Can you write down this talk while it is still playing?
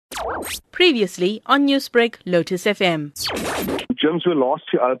Previously on Newsbreak, Lotus FM. Gyms were last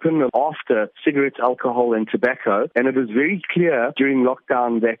to open after cigarettes, alcohol and tobacco, and it was very clear during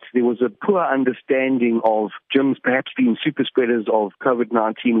lockdown that there was a poor understanding of gyms perhaps being super spreaders of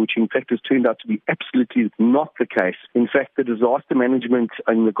COVID-19, which in fact has turned out to be absolutely not the case. In fact, the disaster management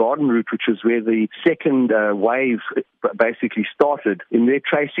in the garden route, which was where the second wave basically started, in their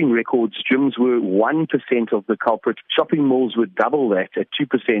tracing records, gyms were 1% of the culprit. Shopping malls were double that at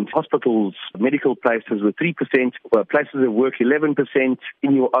 2%. Hospitals, medical places were 3%. Places of work 11%.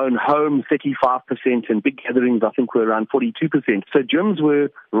 In your own home 35%. And big gatherings I think were around 42%. So gyms were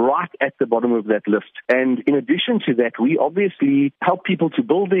right at the bottom of that list. And in addition to that, we obviously help people to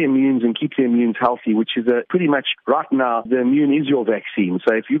build their immunes and keep their immunes healthy, which is pretty much right now the immune is your vaccine.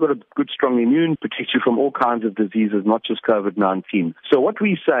 So if you've got a good strong immune, protects you from all kinds of diseases, not just COVID-19. So what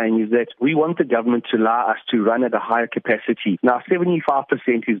we're saying is that we want the government to allow us to run at a higher capacity. Now 75%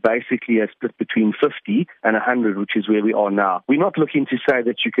 is basically a split between 50 and 100, which is where we are now. We're not looking to say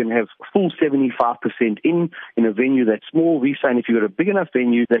that you can have full 75% in a venue that's small. We're saying if you've got a big enough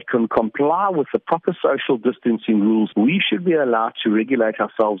venue that can comply with the proper social distancing rules, we should be allowed to regulate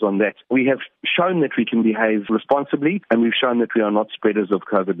ourselves on that. We have shown that we can behave responsibly, and we've shown that we are not spreaders of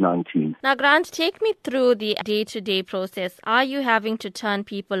COVID-19. Now, Grant, take me through the day-to-day process. Are you having to turn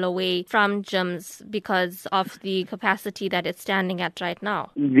people away from gyms because of the capacity that it's standing at right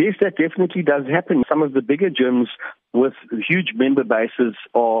now? Yes, that definitely does happen. Some of the bigger gyms with huge member bases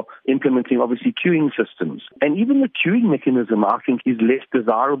are implementing, obviously, queuing systems. And even the queuing mechanism, I think, is less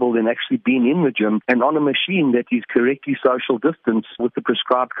desirable than actually being in the gym and on a machine that is correctly social distance with the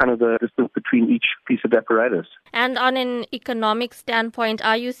prescribed kind of the distance between each piece of apparatus. And on an economic standpoint,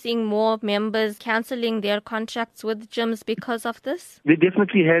 are you seeing more members cancelling their contracts with gyms because of this? There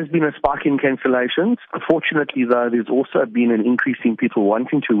definitely has been a spike in cancellations. Unfortunately, though, there's also been an increase in people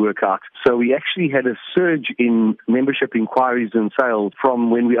wanting to work out. So we actually had a surge in membership inquiries and sales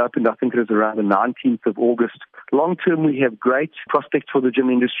from when we opened. I think it was around the 19th of August. Long term, we have great prospects for the gym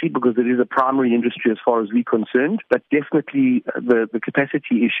industry because it is a primary industry as far as we're concerned. But definitely the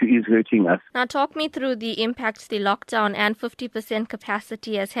capacity issue is hurting us. Now talk me through the impacts the lockdown and 50%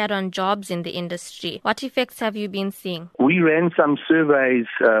 capacity has had on jobs in the industry. What effects have you been seeing? We ran some surveys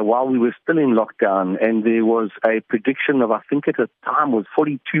while we were still in lockdown, and there was a prediction of, I think at the time was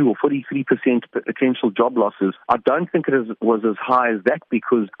 42 or 43% potential job losses. I don't think it was as high as that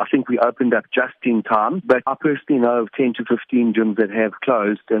because I think we opened up just in time. But I personally know of 10 to 15 gyms that have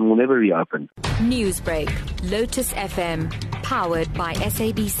closed and will never reopen. Newsbreak, Lotus FM, powered by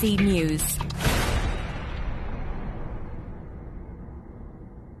SABC News.